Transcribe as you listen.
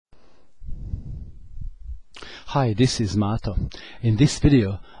Hi, this is Mato. In this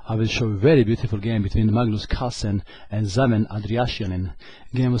video I will show a very beautiful game between Magnus Carlsen and Zaven Andriasian.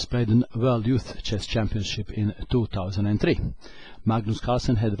 The game was played in World Youth Chess Championship in 2003. Magnus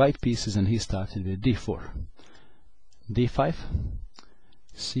Carlsen had white pieces and he started with d4, d5,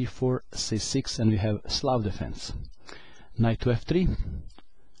 c4, c6, and we have Slav Defense. Knight to f3,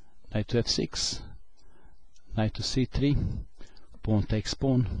 knight to f6, knight to c3, pawn takes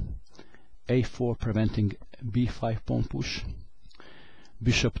pawn, a4 preventing b5 pawn push,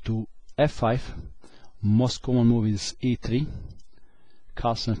 bishop to f5, most common move is e3.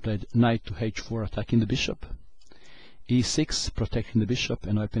 Carlsen played knight to h4 attacking the bishop, e6 protecting the bishop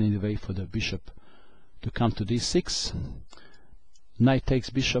and opening the way for the bishop to come to d6, knight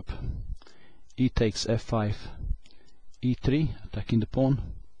takes bishop, e takes f5, e3 attacking the pawn,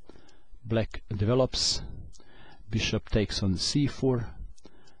 black develops, bishop takes on c4,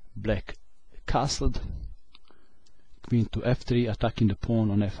 black castled, queen to f3 attacking the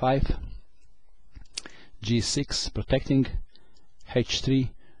pawn on f5, g6 protecting, h3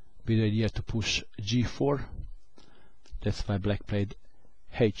 with the idea to push g4, that's why black played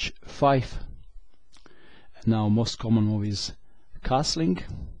h5. And now most common move is castling.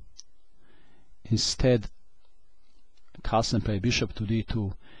 Instead Carlsen played bishop to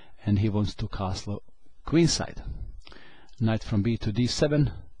d2 and he wants to castle queenside. Knight from b to d7,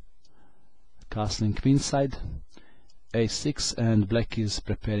 castling queenside, a6, and black is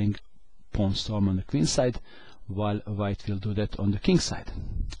preparing pawn storm on the queenside while white will do that on the kingside.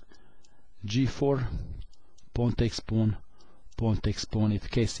 g4, pawn takes pawn, pawn takes pawn. In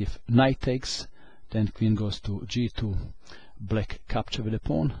case if knight takes, then queen goes to g2, black capture with the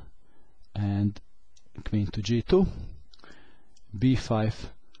pawn and queen to g2, b5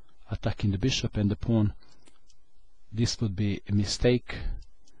 attacking the bishop and the pawn. This would be a mistake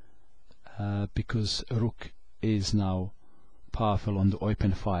because rook is now powerful on the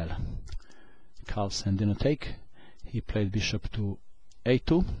open file. Carlsen didn't take, he played bishop to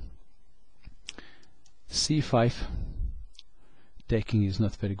a2, c5, taking is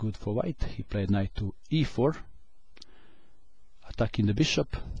not very good for white, he played knight to e4, attacking the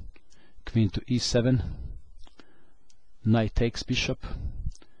bishop, queen to e7, knight takes bishop,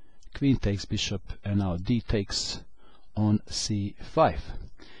 queen takes bishop, and now d takes on c5.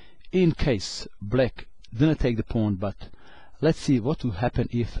 In case black didn't take the pawn, but let's see what would happen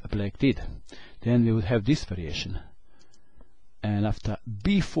if black did. Then we would have this variation, and after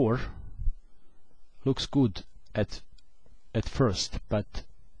b4 looks good at first, but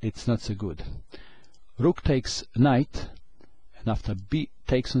it's not so good. Rook takes knight, and after b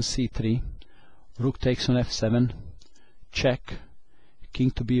takes on c3, rook takes on f7, check,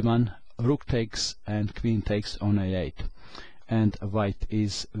 king to b1, rook takes and queen takes on a8, and white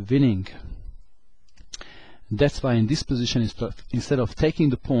is winning. That's why in this position, instead of taking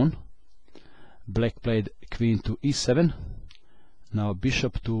the pawn, black played queen to e7, now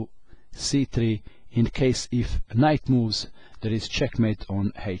bishop to c3. In case if knight moves, there is checkmate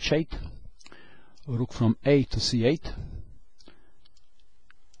on h8, rook from a to c8,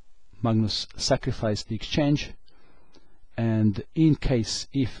 Magnus sacrificed the exchange, and in case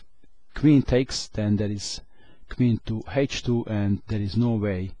if queen takes, then there is queen to h2 and there is no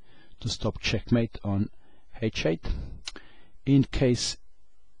way to stop checkmate on h8. In case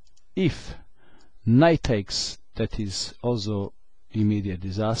if knight takes, that is also immediate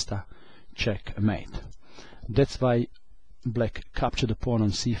disaster, checkmate. That's why black captured the pawn on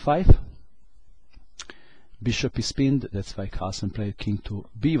c5, bishop is pinned, that's why Carlsen played king to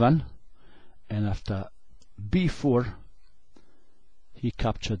b1, and after b4 he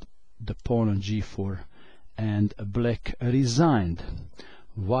captured the pawn on g4 and black resigned.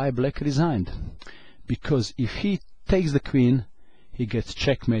 Why black resigned? Because if he takes the queen, he gets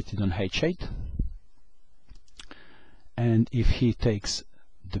checkmated on h8, and if he takes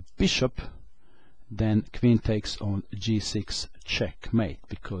the bishop, then queen takes on g6, checkmate,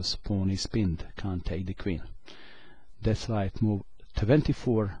 because pawn is pinned, can't take the queen. That's why it moved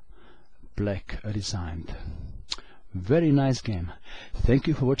 24, black resigned. Very nice game. Thank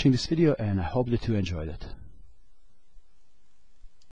you for watching this video and I hope that you enjoyed it.